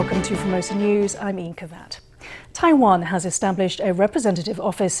Welcome to Formosa News, I'm Ian Kavat. Taiwan has established a representative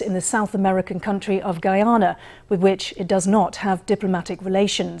office in the South American country of Guyana, with which it does not have diplomatic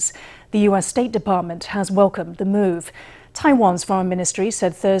relations. The US State Department has welcomed the move. Taiwan's foreign ministry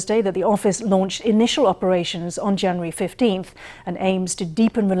said Thursday that the office launched initial operations on January 15th and aims to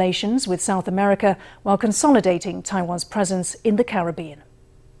deepen relations with South America while consolidating Taiwan's presence in the Caribbean.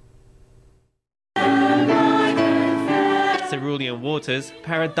 Cerulean waters,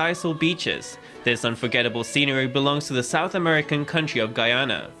 paradisal beaches. This unforgettable scenery belongs to the South American country of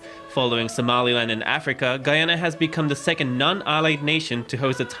Guyana. Following Somaliland and Africa, Guyana has become the second non-allied nation to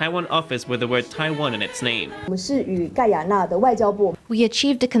host a Taiwan office with the word Taiwan in its name. We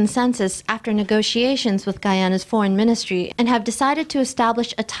achieved a consensus after negotiations with Guyana's foreign ministry and have decided to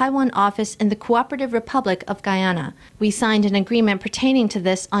establish a Taiwan office in the Cooperative Republic of Guyana. We signed an agreement pertaining to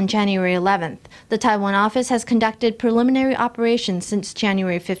this on January 11th. The Taiwan office has conducted preliminary operations since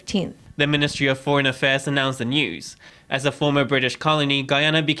January 15th. The Ministry of Foreign Affairs announced the news. As a former British colony,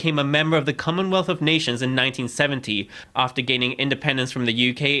 Guyana became a member of the Commonwealth of Nations in 1970 after gaining independence from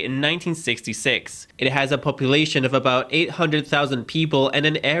the UK in 1966. It has a population of about 800,000 people and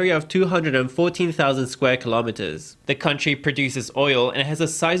an area of 214,000 square kilometers. The country produces oil and has a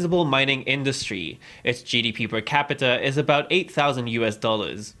sizable mining industry. Its GDP per capita is about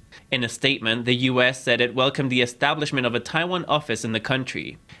 $8,000. In a statement, the US said it welcomed the establishment of a Taiwan office in the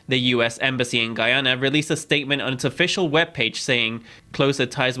country. The US Embassy in Guyana released a statement on its official webpage saying, "Closer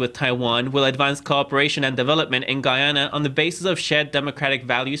ties with Taiwan will advance cooperation and development in Guyana on the basis of shared democratic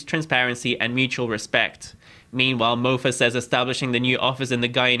values, transparency, and mutual respect." Meanwhile, MOFA says establishing the new office in the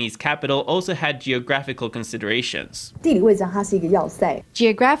Guyanese capital also had geographical considerations.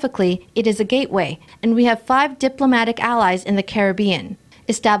 Geographically, it is a gateway, and we have 5 diplomatic allies in the Caribbean.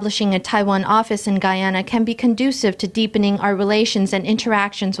 Establishing a Taiwan office in Guyana can be conducive to deepening our relations and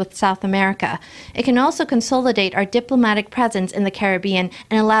interactions with South America. It can also consolidate our diplomatic presence in the Caribbean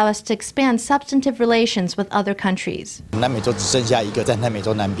and allow us to expand substantive relations with other countries.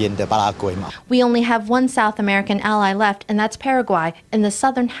 We only have one South American ally left, and that's Paraguay, in the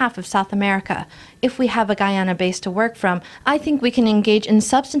southern half of South America. If we have a Guyana base to work from, I think we can engage in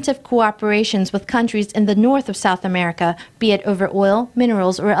substantive cooperations with countries in the north of South America, be it over oil,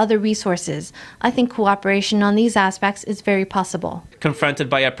 minerals, or other resources. I think cooperation on these aspects is very possible. Confronted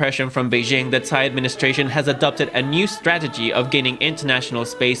by oppression from Beijing, the Tsai administration has adopted a new strategy of gaining international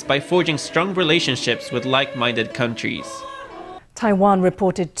space by forging strong relationships with like-minded countries. Taiwan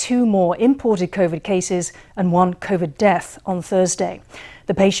reported 2 more imported COVID cases and 1 COVID death on Thursday.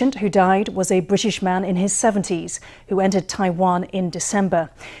 The patient who died was a British man in his 70s who entered Taiwan in December.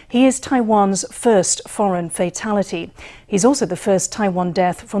 He is Taiwan's first foreign fatality. He's also the first Taiwan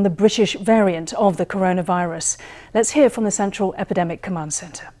death from the British variant of the coronavirus. Let's hear from the Central Epidemic Command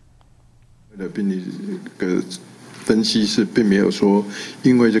Center. 分析是并没有说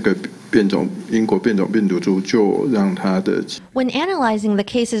因为这个英国变种病毒株就让它的 When analyzing the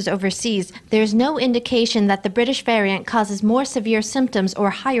cases overseas, there's no indication that the British variant causes more severe symptoms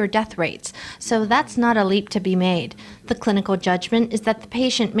or higher death rates, so that's not a leap to be made. The clinical judgment is that the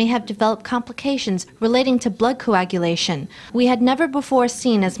patient may have developed complications relating to blood coagulation. We had never before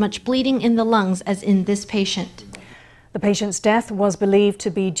seen as much bleeding in the lungs as in this patient. The patient's death was believed to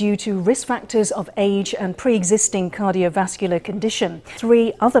be due to risk factors of age and pre-existing cardiovascular condition.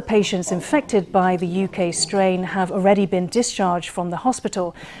 3 other patients infected by the UK strain have already been discharged from the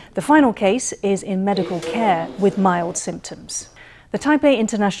hospital. The final case is in medical care with mild symptoms. The Taipei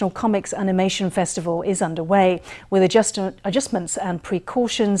International Comics Animation Festival is underway, with adjustments and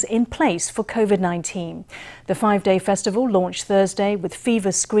precautions in place for COVID-19. The 5-day festival launched Thursday with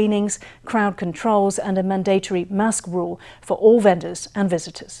fever screenings, crowd controls and a mandatory mask rule for all vendors and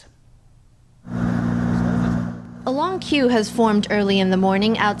visitors. A long queue has formed early in the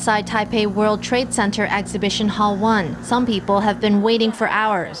morning outside Taipei World Trade Center Exhibition Hall 1. Some people have been waiting for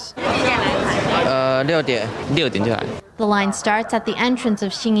hours. 6点就来。 The line starts at the entrance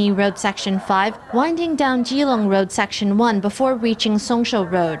of Xinyi Road Section 5, winding down Jilong Road Section 1 before reaching Songshou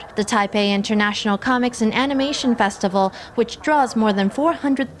Road. The Taipei International Comics and Animation Festival, which draws more than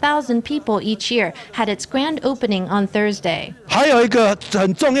 400,000 people each year, had its grand opening on Thursday. 还有一个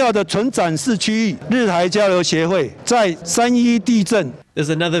很重要的纯展示区域，日台交流协会在3.1地震 There's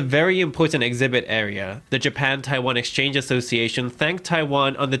another very important exhibit area. The Japan-Taiwan Exchange Association thanked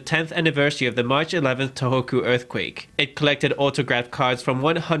Taiwan on the 10th anniversary of the March 11th Tohoku earthquake. It collected autographed cards from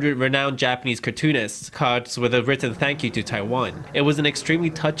 100 renowned Japanese cartoonists, cards with a written thank you to Taiwan. It was an extremely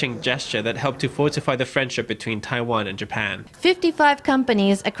touching gesture that helped to fortify the friendship between Taiwan and Japan. 55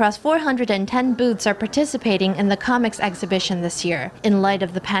 companies across 410 booths are participating in the comics exhibition this year. In light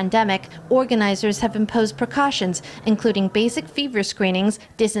of the pandemic, organizers have imposed precautions, including basic fever screening,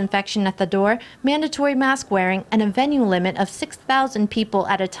 disinfection at the door, mandatory mask wearing, and a venue limit of 6,000 people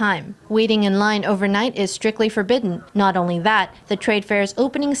at a time. Waiting in line overnight is strictly forbidden. Not only that, the trade fair's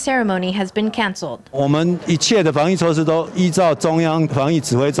opening ceremony has been cancelled.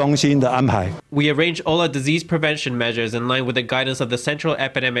 We arrange all our disease prevention measures in line with the guidance of the Central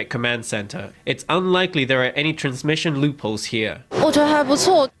Epidemic Command Center. It's unlikely there are any transmission loopholes here.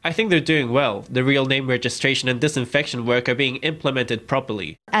 I think they're doing well. The real name registration and disinfection work are being implemented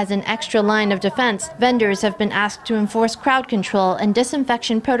properly. As an extra line of defense, vendors have been asked to enforce crowd control and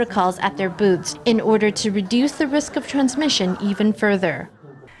disinfection protocols at their booths in order to reduce the risk of transmission even further.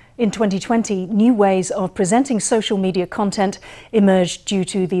 In 2020, new ways of presenting social media content emerged due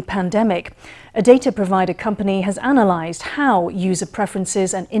to the pandemic. A data provider company has analysed how user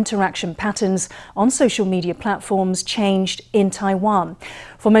preferences and interaction patterns on social media platforms changed in Taiwan.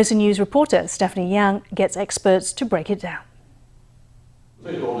 Formosa News reporter Stephanie Yang gets experts to break it down.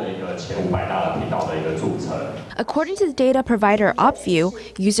 According to the data provider OpView,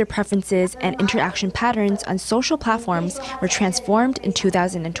 user preferences and interaction patterns on social platforms were transformed in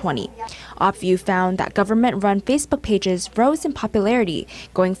 2020. OpView found that government-run Facebook pages rose in popularity,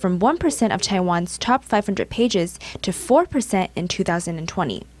 going from 1% of Taiwan's top 500 pages to 4% in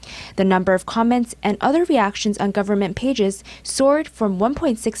 2020. The number of comments and other reactions on government pages soared from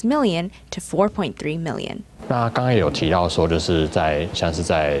 1.6 million to 4.3 million. 那刚刚也有提到说，就是像是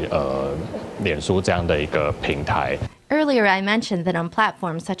在脸书这样的一个平台。 Earlier, I mentioned that on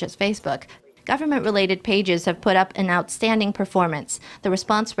platforms such as Facebook, government-related pages have put up an outstanding performance. The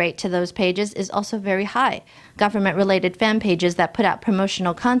response rate to those pages is also very high. Government-related fan pages that put out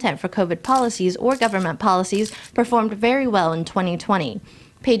promotional content for COVID policies or government policies performed very well in 2020.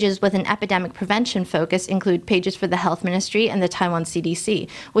 Pages with an epidemic prevention focus include pages for the Health Ministry and the Taiwan CDC,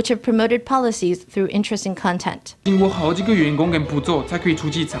 which have promoted policies through interesting content. 经过好几个员工跟步骤才可以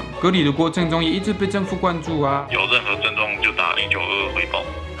出机场，隔离的过程中也一直被政府关注啊。有任何症状就打0922回报。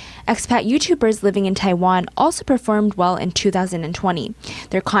 Expat YouTubers living in Taiwan also performed well in 2020.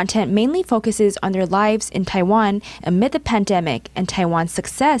 Their content mainly focuses on their lives in Taiwan amid the pandemic and Taiwan's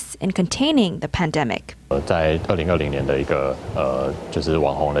success in containing the pandemic. 在2020年的一个就是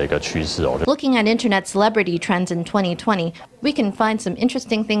网红的一个趋势哦。 Looking at internet celebrity trends in 2020, we can find some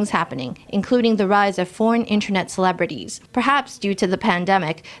interesting things happening, including the rise of foreign internet celebrities. Perhaps due to the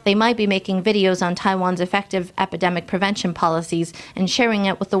pandemic, they might be making videos on Taiwan's effective epidemic prevention policies and sharing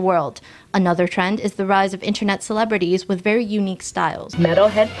it with the world. Another trend is the rise of internet celebrities with very unique styles.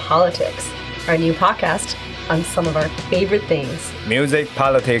 Metalhead Politics, our new podcast on some of our favorite things. Music,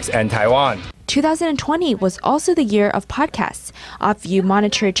 politics, and Taiwan. 2020 was also the year of podcasts. OpView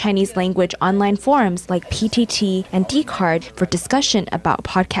monitored Chinese language online forums like PTT and Dcard for discussion about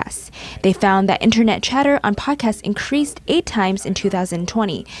podcasts. They found that internet chatter on podcasts increased 8 times in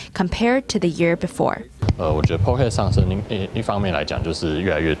 2020 compared to the year before. 我觉得 podcast 上升一方面来讲就是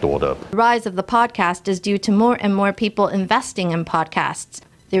越来越多的。 The rise of the podcast is due to more and more people investing in podcasts.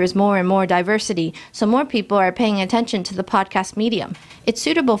 There is more and more diversity, so more people are paying attention to the podcast medium. It's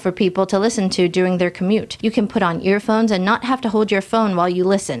suitable for people to listen to during their commute. You can put on earphones and not have to hold your phone while you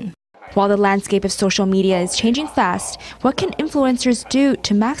listen. While the landscape of social media is changing fast, what can influencers do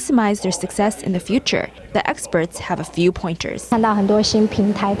to maximize their success in the future? The experts have a few pointers.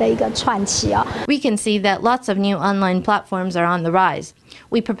 We can see that lots of new online platforms are on the rise.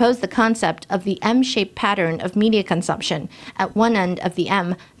 We propose the concept of the M-shaped pattern of media consumption. At one end of the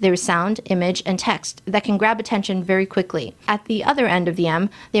M, there's sound, image, and text that can grab attention very quickly. At the other end of the M,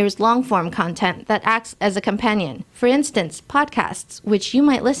 there's long-form content that acts as a companion. For instance, podcasts, which you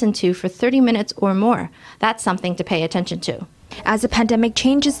might listen to for 30 minutes or more. That's something to pay attention to. As the pandemic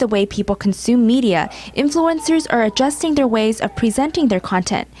changes the way people consume media, influencers are adjusting their ways of presenting their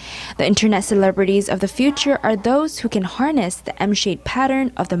content. The internet celebrities of the future are those who can harness the M-shaped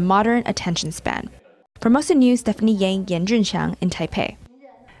pattern of the modern attention span. Formosa News, Stephanie Yang, Yan Zhenxiang in Taipei.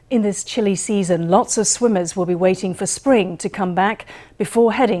 In this chilly season, lots of swimmers will be waiting for spring to come back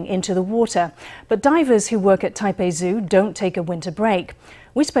before heading into the water. But divers who work at Taipei Zoo don't take a winter break.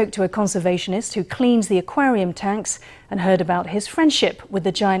 We spoke to a conservationist who cleans the aquarium tanks and heard about his friendship with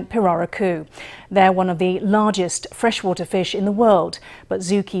the giant Pirarucu. They're one of the largest freshwater fish in the world, but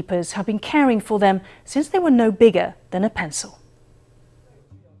zookeepers have been caring for them since they were no bigger than a pencil.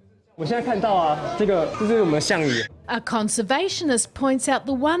 A conservationist points out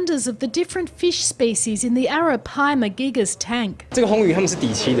the wonders of the different fish species in the Arapaima gigas tank. 这个红鱼它们是底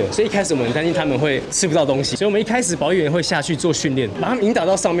栖的，所以一开始我们很担心它们会吃不到东西，所以我们一开始保育员会下去做训练，把它们引导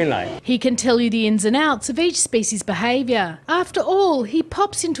到上面来。He can tell you the ins and outs of each species' behaviour. After all, he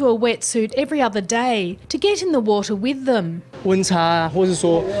pops into a wetsuit every other day to get in the water with them. 温差啊，或是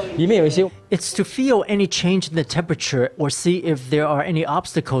说里面有一些。 It's to feel any change in the temperature or see if there are any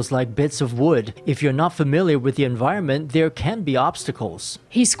obstacles like bits of wood. If you're not familiar with the environment, there can be obstacles.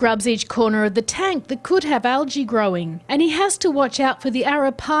 He scrubs each corner of the tank that could have algae growing, and he has to watch out for the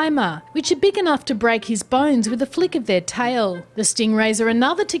Arapaima, which are big enough to break his bones with a flick of their tail. The stingrays are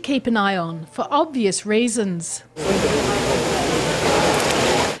another to keep an eye on, for obvious reasons.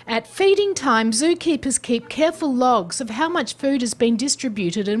 At feeding time, zookeepers keep careful logs of how much food has been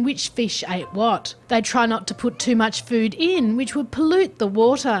distributed and which fish ate what. They try not to put too much food in, which would pollute the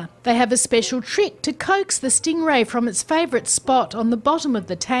water. They have a special trick to coax the stingray from its favourite spot on the bottom of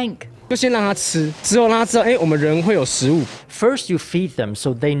the tank. 就先让它吃，之后让它知道，我们人会有食物。 First, you feed them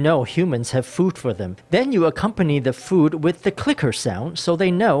so they know humans have food for them. Then you accompany the food with the clicker sound so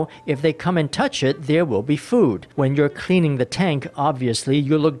they know if they come and touch it, there will be food. When you're cleaning the tank, obviously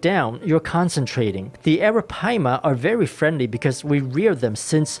you look down, you're concentrating. The Arapaima are very friendly because we rear them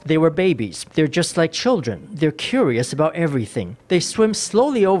since they were babies. They're just like children. They're curious about everything. They swim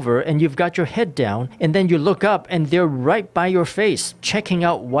slowly over and you've got your head down, and then you look up and they're right by your face, checking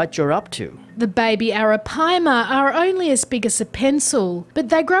out what you're up to. The baby Arapaima are only as big as a pencil, but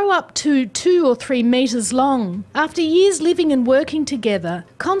they grow up to 2 or 3 metres long. After years living and working together,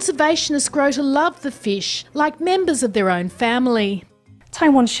 conservationists grow to love the fish like members of their own family.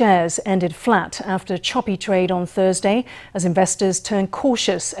 Taiwan shares ended flat after choppy trade on Thursday as investors turned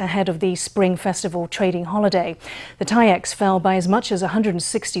cautious ahead of the Spring Festival trading holiday. The TAIEX fell by as much as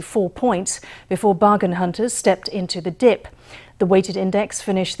 164 points before bargain hunters stepped into the dip. The weighted index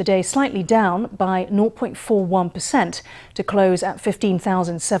finished the day slightly down by 0.41% to close at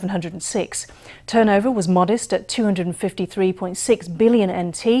 15,706. Turnover was modest at 253.6 billion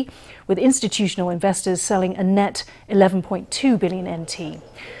NT, with institutional investors selling a net 11.2 billion NT.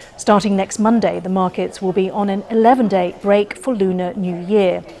 Starting next Monday, the markets will be on an 11-day break for Lunar New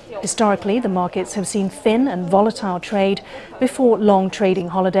Year. Historically, the markets have seen thin and volatile trade before long trading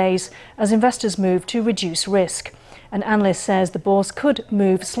holidays as investors move to reduce risk. An analyst says the bourse could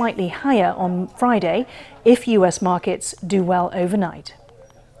move slightly higher on Friday if US markets do well overnight.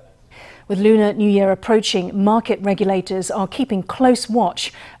 With Lunar New Year approaching, market regulators are keeping close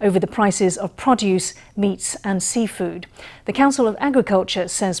watch over the prices of produce, meats and seafood. The Council of Agriculture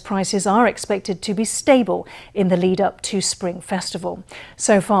says prices are expected to be stable in the lead up to Spring Festival.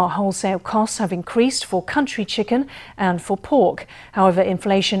 So far, wholesale costs have increased for country chicken and for pork. However,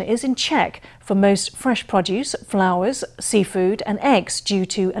 inflation is in check for most fresh produce, flowers, seafood and eggs due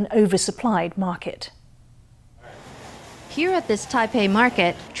to an oversupplied market. Here at this Taipei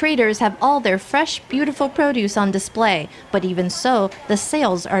market, traders have all their fresh, beautiful produce on display, but even so, the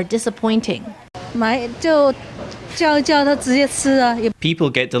sales are disappointing. People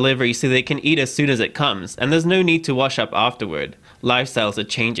get delivery so they can eat as soon as it comes, and there's no need to wash up afterward. Lifestyles are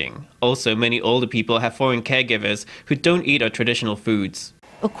changing. Also, many older people have foreign caregivers who don't eat our traditional foods.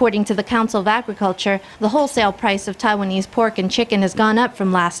 According to the Council of Agriculture, the wholesale price of Taiwanese pork and chicken has gone up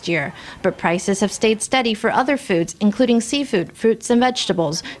from last year, but prices have stayed steady for other foods, including seafood, fruits and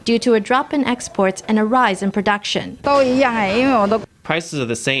vegetables, due to a drop in exports and a rise in production. Prices are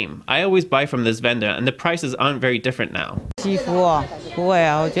the same. I always buy from this vendor, and the prices aren't very different now.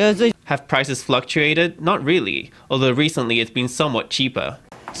 Have prices fluctuated? Not really, although recently it's been somewhat cheaper.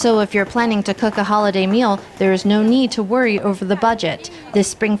 So if you're planning to cook a holiday meal, there is no need to worry over the budget. This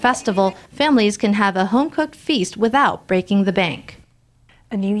Spring Festival, families can have a home-cooked feast without breaking the bank.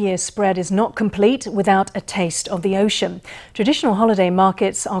 A New Year's spread is not complete without a taste of the ocean. Traditional holiday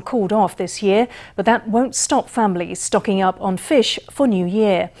markets are called off this year, but that won't stop families stocking up on fish for New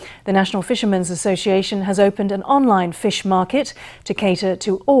Year. The National Fishermen's Association has opened an online fish market to cater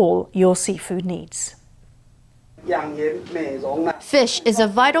to all your seafood needs. Fish is a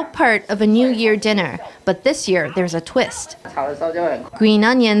vital part of a New Year dinner, but this year there's a twist. Green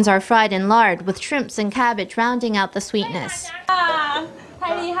onions are fried in lard with shrimps and cabbage rounding out the sweetness.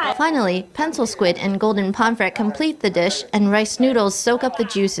 Finally, pencil squid and golden pomfret complete the dish, and rice noodles soak up the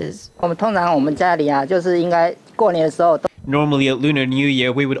juices. Normally at Lunar New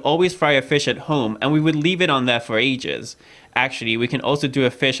Year, we would always fry a fish at home and we would leave it on there for ages. Actually, we can also do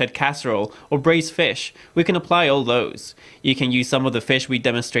a fish head casserole or braised fish. We can apply all those. You can use some of the fish we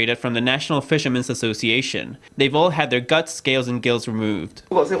demonstrated from the National Fishermen's Association. They've all had their guts, scales and gills removed.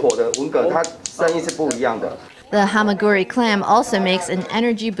 The hamaguri clam also makes an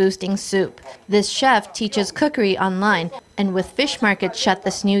energy-boosting soup. This chef teaches cookery online, and with fish markets shut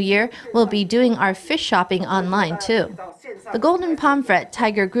this new year, we'll be doing our fish shopping online too. The golden pomfret,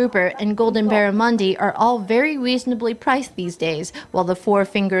 tiger grouper, and golden barramundi are all very reasonably priced these days, while the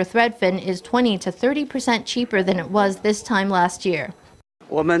four-finger threadfin is 20 to 30% cheaper than it was this time last year.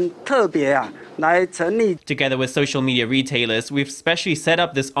 Together with social media retailers, we've specially set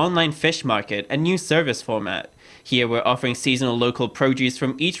up this online fish market, a new service format. Here we're offering seasonal local produce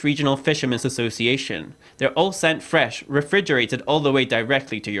from each regional fishermen's association. They're all sent fresh, refrigerated all the way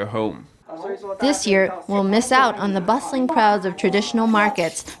directly to your home. This year, we'll miss out on the bustling crowds of traditional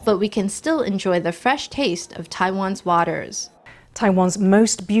markets, but we can still enjoy the fresh taste of Taiwan's waters. Taiwan's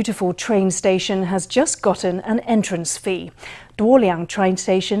most beautiful train station has just gotten an entrance fee. Duoliang train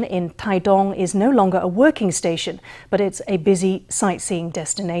station in Taidong is no longer a working station, but it's a busy sightseeing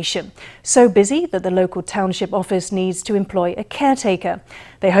destination. So busy that the local township office needs to employ a caretaker.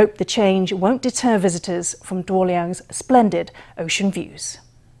 They hope the change won't deter visitors from Duoliang's splendid ocean views.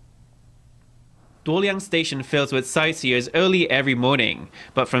 Duoliang Station fills with sightseers early every morning,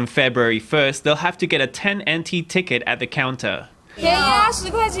 but from February 1st, they'll have to get a 10 NT ticket at the counter. We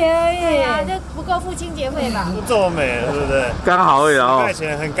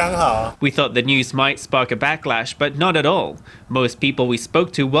thought the news might spark a backlash, but not at all. Most people we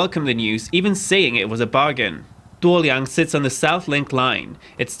spoke to welcomed the news, even saying it was a bargain. Duoliang sits on the South Link line.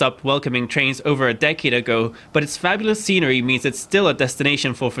 It stopped welcoming trains over a decade ago, but its fabulous scenery means it's still a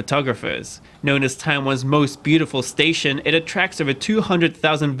destination for photographers. Known as Taiwan's most beautiful station, it attracts over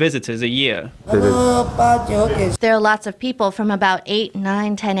 200,000 visitors a year. There are lots of people from about 8,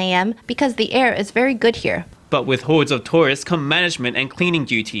 9, 10 a.m. because the air is very good here. But with hordes of tourists come management and cleaning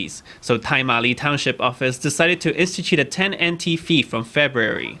duties, so Taimali Township Office decided to institute a 10 NT fee from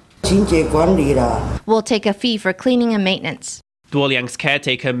February. We'll take a fee for cleaning and maintenance. Duoliang's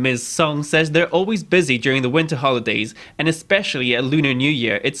caretaker Ms. Song says they're always busy during the winter holidays, and especially at Lunar New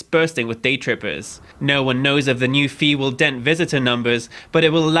Year, it's bursting with day trippers. No one knows if the new fee will dent visitor numbers, but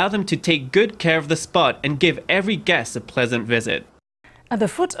it will allow them to take good care of the spot and give every guest a pleasant visit. At the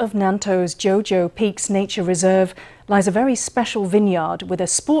foot of Nanto's Jojo Peaks Nature Reserve lies a very special vineyard with a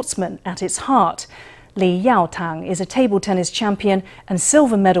sportsman at its heart. Li Yaotang is a table tennis champion and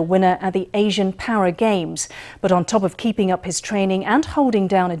silver medal winner at the Asian Para Games. But on top of keeping up his training and holding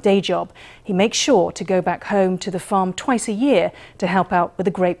down a day job, he makes sure to go back home to the farm twice a year to help out with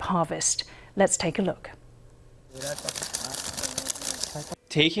the grape harvest. Let's take a look.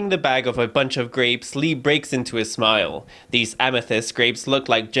 Taking the bag of a bunch of grapes, Li breaks into a smile. These amethyst grapes look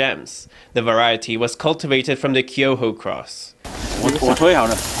like gems. The variety was cultivated from the Kyoho cross.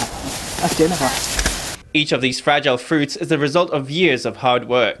 Each of these fragile fruits is the result of years of hard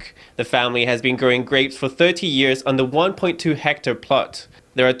work. The family has been growing grapes for 30 years on the 1.2 hectare plot.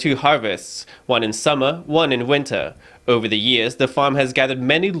 There are 2 harvests, one in summer, one in winter. Over the years, the farm has gathered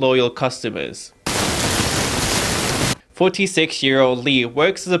many loyal customers. 46-year-old Li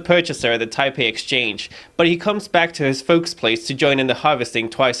works as a purchaser at the Taipei Exchange, but he comes back to his folks' place to join in the harvesting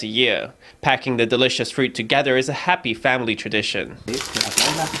twice a year. Packing the delicious fruit together is a happy family tradition.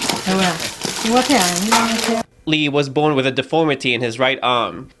 Li was born with a deformity in his right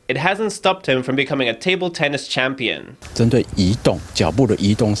arm. It hasn't stopped him from becoming a table tennis champion.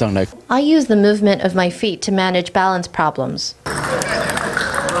 I use the movement of my feet to manage balance problems.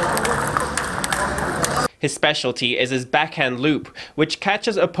 His specialty is his backhand loop, which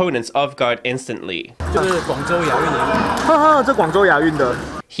catches opponents off guard instantly.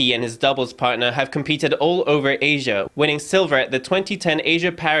 He and his doubles partner have competed all over Asia, winning silver at the 2010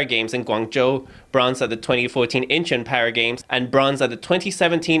 Asia Para Games in Guangzhou, bronze at the 2014 Incheon Para Games, and bronze at the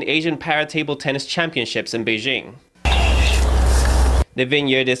 2017 Asian Para Table Tennis Championships in Beijing. The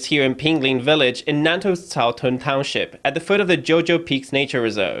vineyard is here in Pinglin Village in Nanto's Caotun Township, at the foot of the Jojo Peaks Nature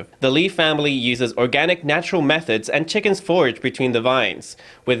Reserve. The Li family uses organic natural methods and chickens forage between the vines.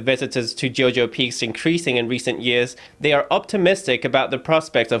 With visitors to Jojo Peaks increasing in recent years, they are optimistic about the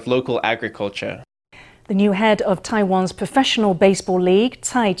prospects of local agriculture. The new head of Taiwan's Professional Baseball League,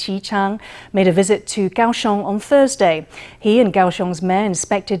 Cai Chi-chang, made a visit to Kaohsiung on Thursday. He and Kaohsiung's mayor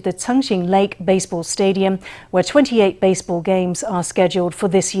inspected the Chengxing Lake Baseball Stadium, where 28 baseball games are scheduled for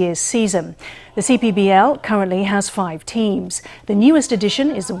this year's season. The CPBL currently has 5 teams. The newest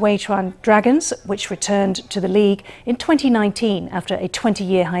addition is the Weituan Dragons, which returned to the league in 2019 after a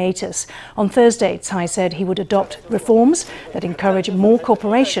 20-year hiatus. On Thursday, Tsai said he would adopt reforms that encourage more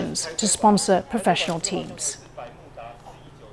corporations to sponsor professional teams.